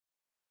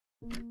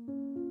My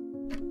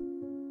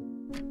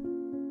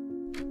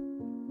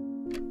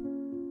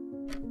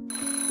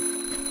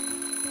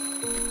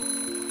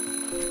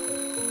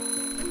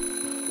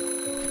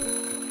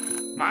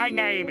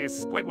name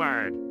is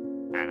Squidward,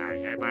 and I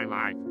hate my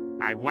life.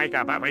 I wake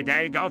up every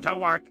day, go to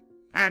work,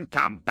 and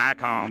come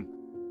back home.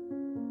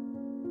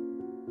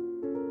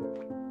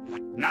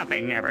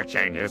 Nothing ever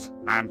changes.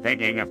 I'm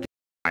thinking of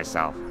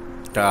myself.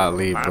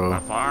 Golly, bro. But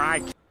before I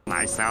kill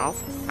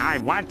myself, I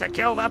want to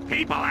kill the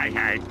people I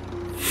hate.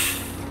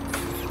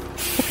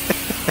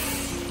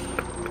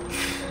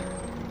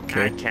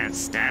 Okay. I can't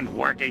stand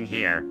working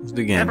here. Let's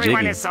begin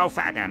Everyone jiggy. is so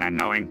fat and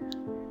annoying.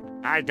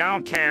 I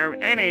don't care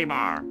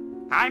anymore.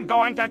 I'm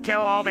going to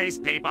kill all these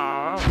people.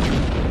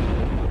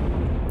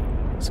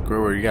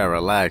 Squidward, you gotta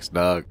relax,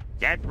 dog.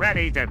 Get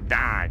ready to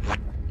die.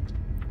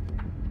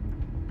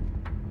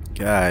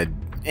 God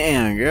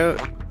damn, girl.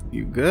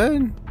 You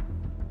good?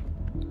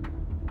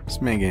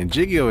 This man getting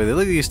jiggy over there.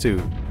 Look at these two.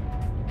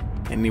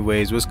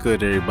 Anyways, what's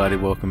good, everybody?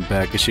 Welcome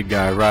back. It's your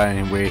guy, Ryan,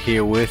 and we're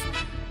here with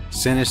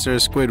Sinister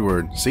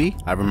Squidward. See?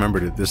 I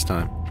remembered it this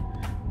time.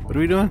 What are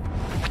we doing?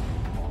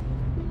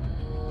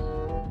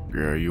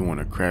 Girl, you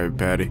want a Krabby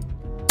Patty?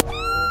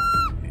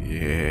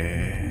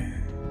 Yeah.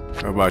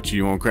 How about you?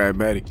 You want Krabby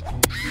Patty?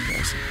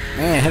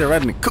 Man, hit it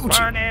right in the coochie.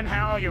 Burn in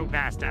hell, you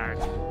bastard.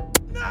 Man,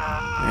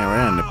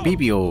 right in the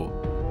BB hole.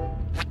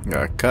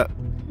 Got a cut.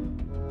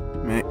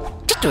 Man,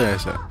 get your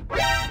ass up.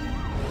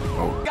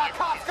 Oh.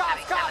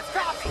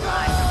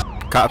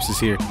 Cops is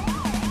here.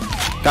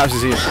 Cops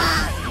is here.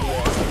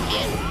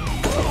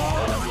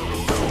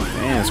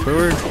 Man,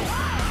 Squidward.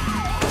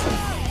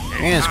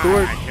 Man,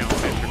 Squidward.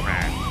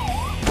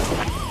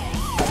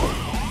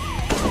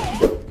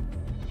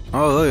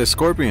 Oh, look, a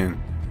scorpion.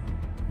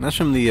 That's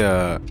from the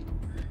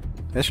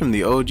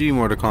OG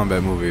Mortal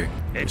Kombat movie.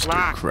 It's Mr.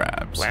 locked.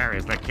 Krabs. Where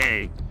is the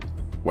key?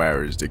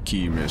 Where is the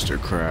key, Mr.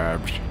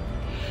 Krabs?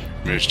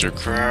 Mr.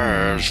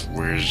 Krabs,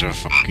 where's the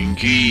fucking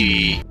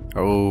key?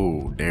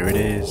 Oh, there it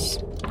is.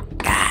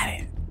 Got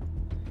it.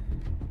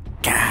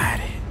 Got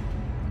it.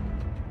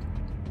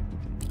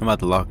 I'm about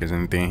to lock. Is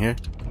anything here?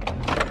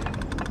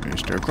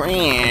 Mr.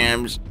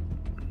 Krabs.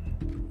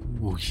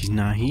 Oh, he's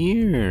not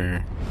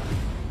here.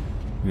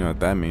 You know what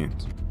that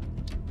means.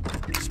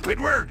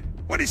 Squidward,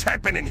 what is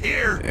happening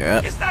here?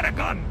 Yeah. Is that a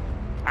gun?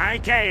 I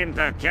came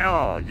to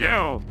kill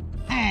you.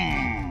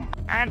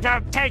 And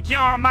to take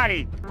your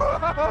money.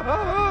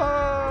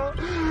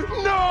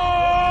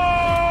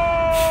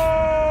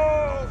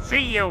 No! See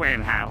you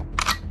in hell.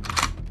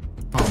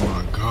 Oh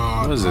my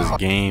god. What is this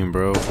game,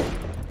 bro?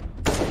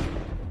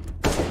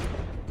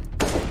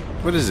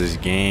 What is this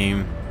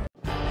game?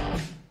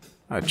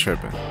 I'm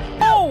tripping.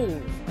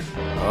 Oh!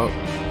 Oh.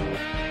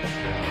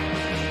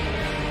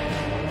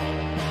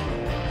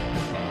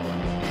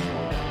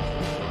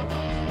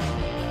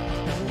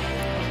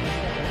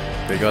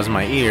 There goes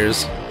my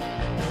ears.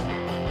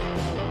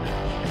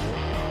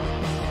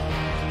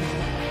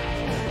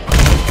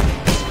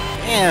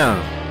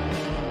 Damn.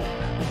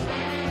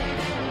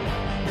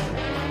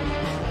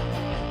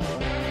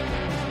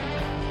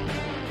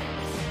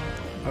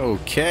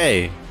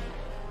 Okay.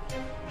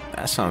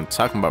 That's what I'm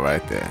talking about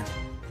right there.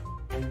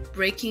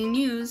 Breaking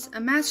news, a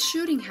mass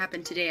shooting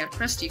happened today at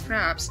Krusty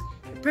Krabs.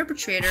 The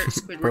perpetrator,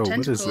 Squidward Bro, what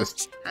is Tentacles,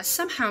 this? has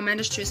somehow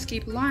managed to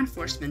escape law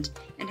enforcement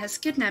and has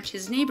kidnapped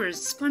his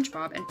neighbors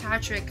SpongeBob and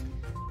Patrick.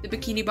 The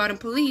Bikini Bottom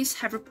police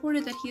have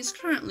reported that he is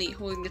currently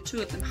holding the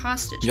two of them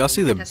hostage. Y'all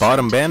see the and has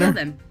bottom threatened to banner?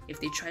 kill them if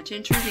they try to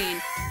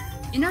intervene.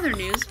 In other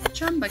news,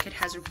 Chum Bucket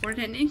has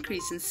reported an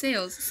increase in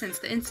sales since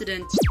the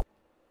incident.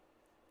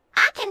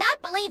 I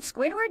cannot believe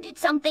Squidward did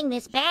something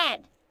this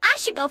bad. I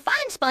should go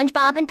find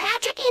SpongeBob and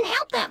Patrick and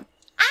help them.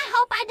 I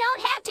hope I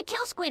don't have to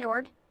kill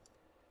Squidward.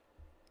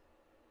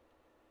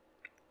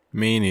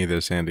 Me neither,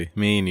 Sandy.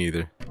 Me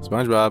neither.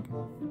 SpongeBob.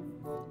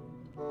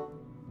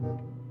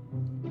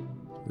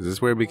 Is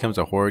this where it becomes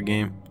a horror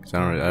game? 'Cause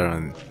I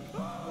don't.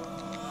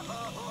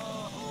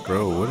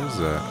 Bro, what is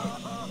that?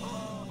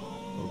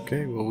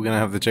 Okay, well we're gonna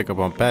have to check up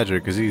on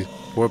Patrick, cause he's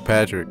poor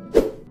Patrick.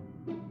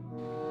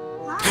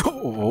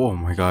 Oh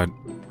my god.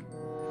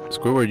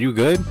 Squidward, you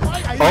good?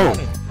 Oh!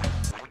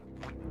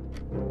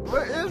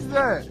 What is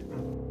that?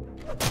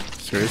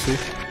 Seriously?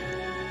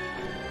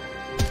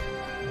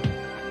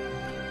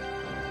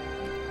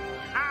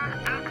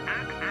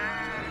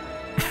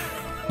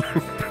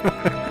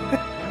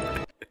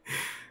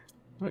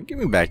 Well, get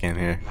me back in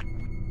here.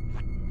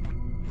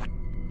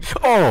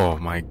 Oh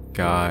my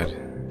god.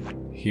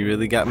 He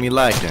really got me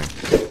liking.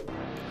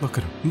 Look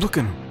at him. Look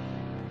at him.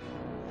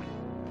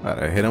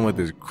 I hit him with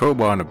this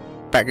crowbar on the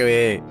back of the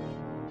head.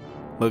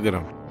 Look at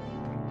him.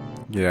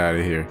 Get out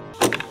of here.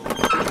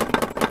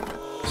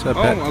 What's up,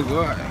 Pat? Oh my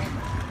god.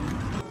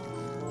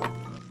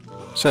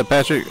 What's up,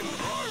 Patrick?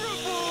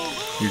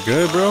 You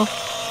good, bro?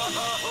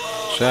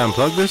 Should I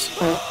unplug this?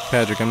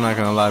 Patrick, I'm not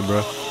gonna lie,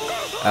 bro.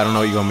 I don't know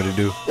what you want me to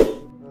do.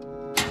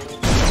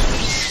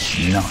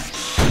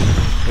 Nice.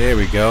 There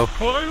we go.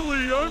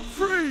 Finally, I'm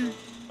free!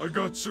 I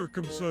got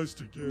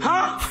circumcised again.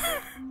 Huh?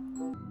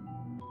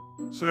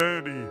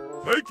 Sandy,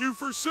 thank you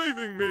for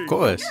saving me. Of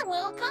course. You're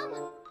welcome.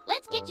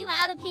 get you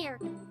out of here.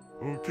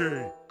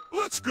 Okay,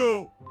 let's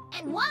go.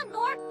 And one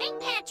more thing,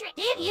 Patrick.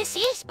 Did you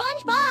see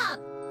SpongeBob?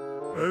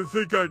 I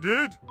think I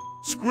did.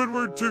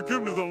 Squidward took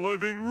him to the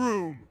living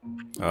room.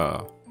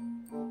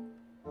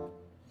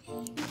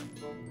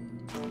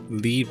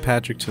 Lead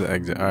Patrick to the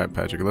exit. Alright,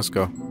 Patrick, let's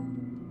go.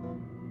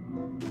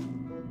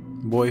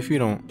 Boy, if you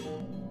don't...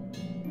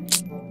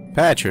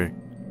 Patrick,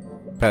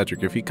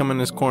 if you come in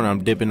this corner,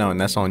 I'm dipping out, and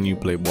that's on you,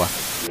 playboy.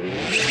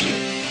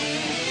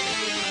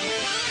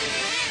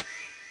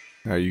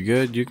 Are you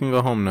good? You can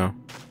go home now.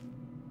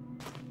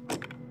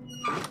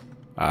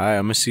 Alright,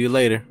 I'm gonna see you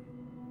later.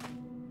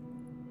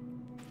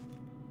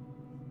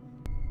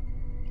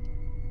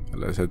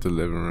 Let's head to the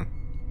living room.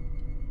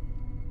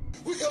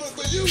 We coming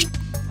for you.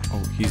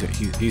 Oh, he's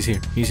here.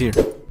 He's here.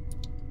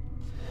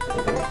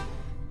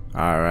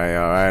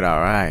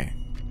 Alright.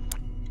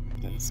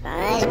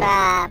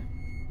 SpongeBob.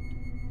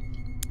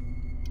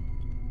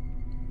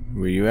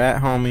 Where you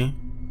at, homie?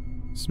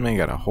 This man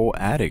got a whole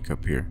attic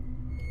up here.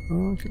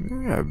 Oh, okay,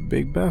 I got a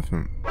big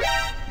bathroom.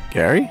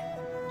 Gary?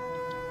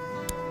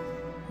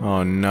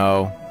 Oh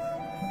no.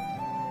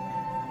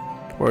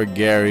 Poor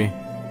Gary.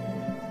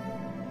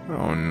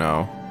 Oh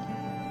no.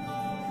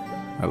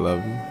 I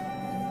love you.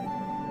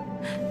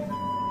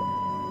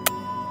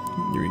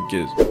 Give me a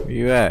kiss. Where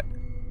you at?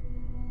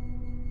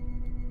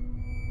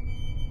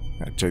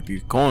 Gotta check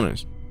these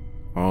corners.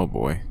 Oh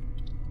boy.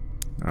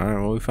 Alright,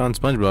 well, we found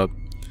SpongeBob.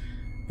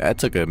 That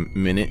took a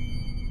minute.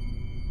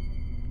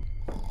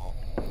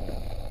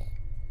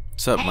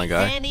 What's up, my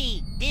guy?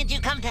 Sandy, did you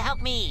come to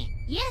help me?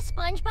 Yes,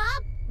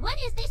 SpongeBob. What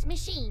is this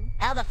machine?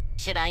 How the f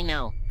should I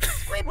know?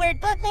 Squidward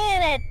put me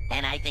in it,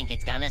 and I think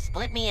it's gonna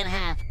split me in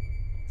half.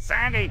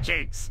 Sandy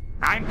cheeks,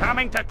 I'm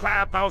coming to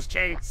clap those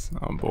cheeks.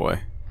 Oh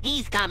boy.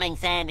 He's coming,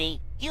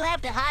 Sandy. You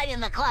have to hide in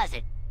the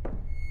closet.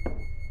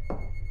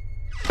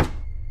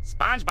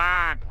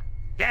 SpongeBob,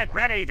 get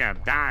ready to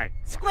die.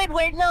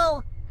 Squidward,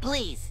 no.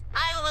 Please,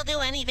 I will do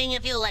anything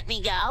if you let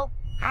me go.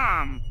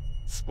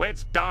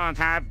 Squids don't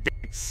have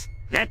dicks.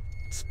 Get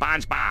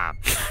SpongeBob.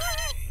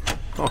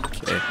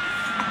 Okay.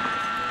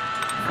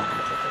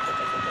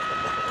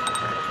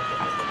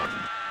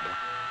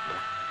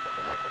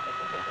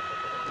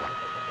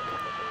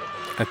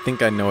 I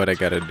think I know what I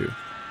gotta do.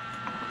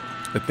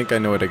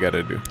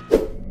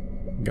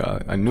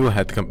 God, I knew I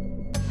had to come.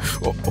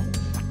 Oh.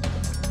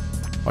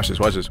 Watch this.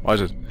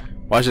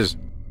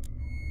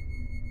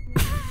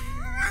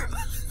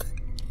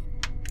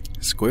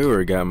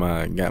 Squidward got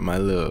my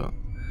little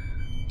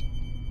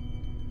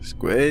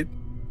squid.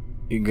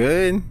 You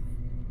good?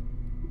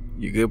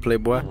 You good,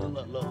 playboy?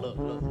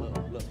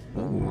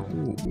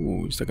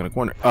 Ooh, you're stuck in a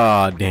corner.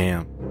 Ah,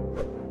 damn.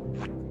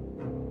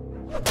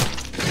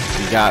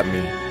 You got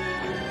me.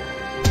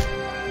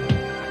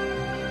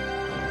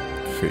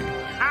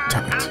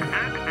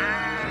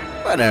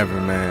 Whatever,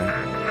 man.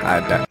 I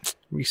died.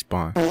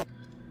 Respawn.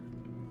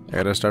 I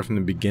gotta start from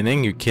the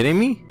beginning. You kidding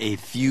me? A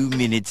few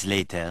minutes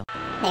later.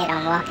 They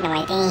don't walk in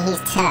my thing. He's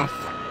tough.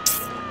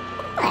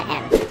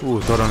 Whatever.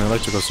 Ooh, throw it on the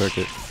electrical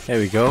circuit. There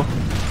we go.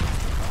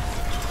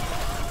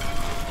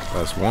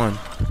 That's one.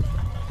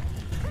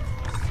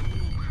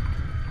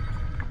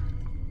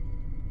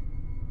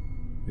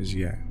 Where's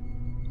he at?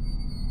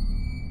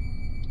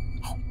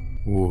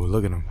 Ooh,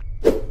 look at him.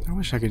 I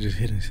wish I could just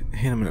hit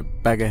him in the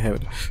back of the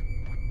head.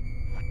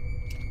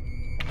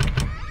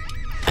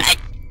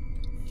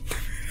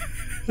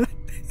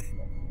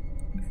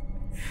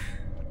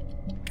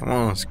 Come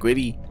on,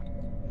 Squiddy.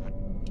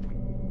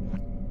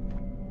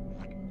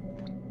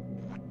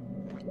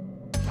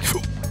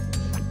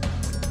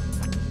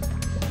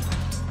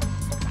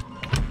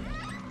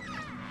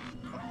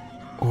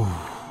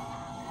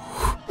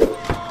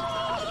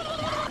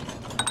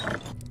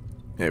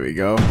 There we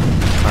go.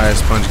 Alright,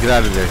 Sponge, get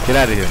out of there. Get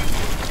out of here.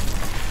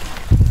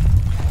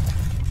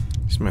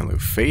 This man look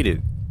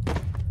faded.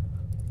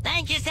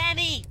 Thank you,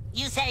 Sandy.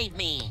 You saved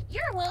me.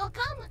 You're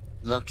welcome.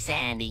 Look,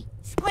 Sandy.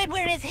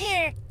 Squidward is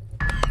here.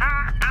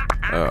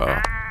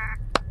 Uh-oh.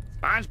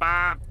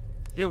 SpongeBob,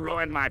 you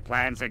ruined my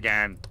plans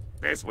again.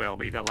 This will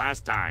be the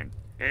last time.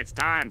 It's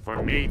time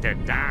for me to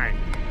die.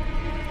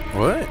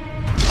 What?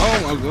 Oh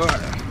my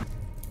god.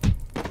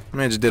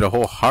 Man just did a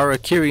whole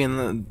harakiri in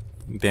the...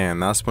 Damn,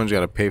 now Sponge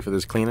gotta pay for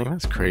this cleaning?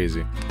 That's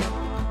crazy.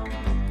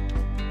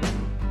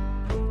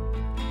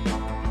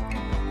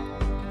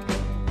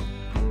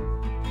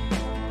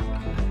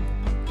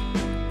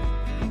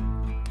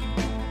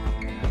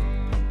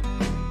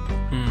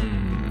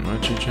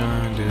 What you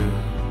trying to do?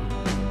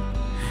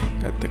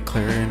 Got the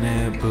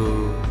clarinet,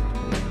 boo.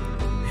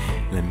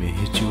 Let me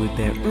hit you with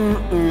that.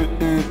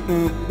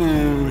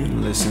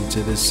 Listen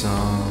to this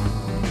song.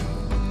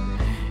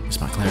 It's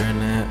my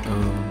clarinet,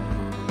 ooh.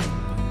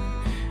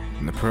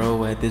 I'm the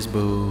pro at this,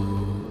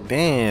 boo.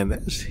 Damn,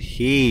 that's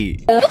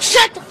heat.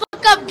 Shut the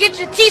fuck up, get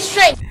your teeth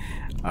straight.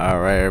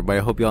 Alright, everybody.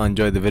 Hope y'all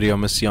enjoyed the video. I'm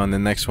gonna see you on the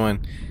next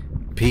one.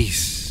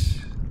 Peace.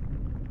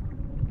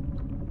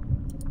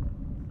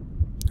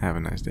 Have a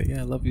nice day.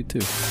 Yeah, I love you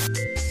too.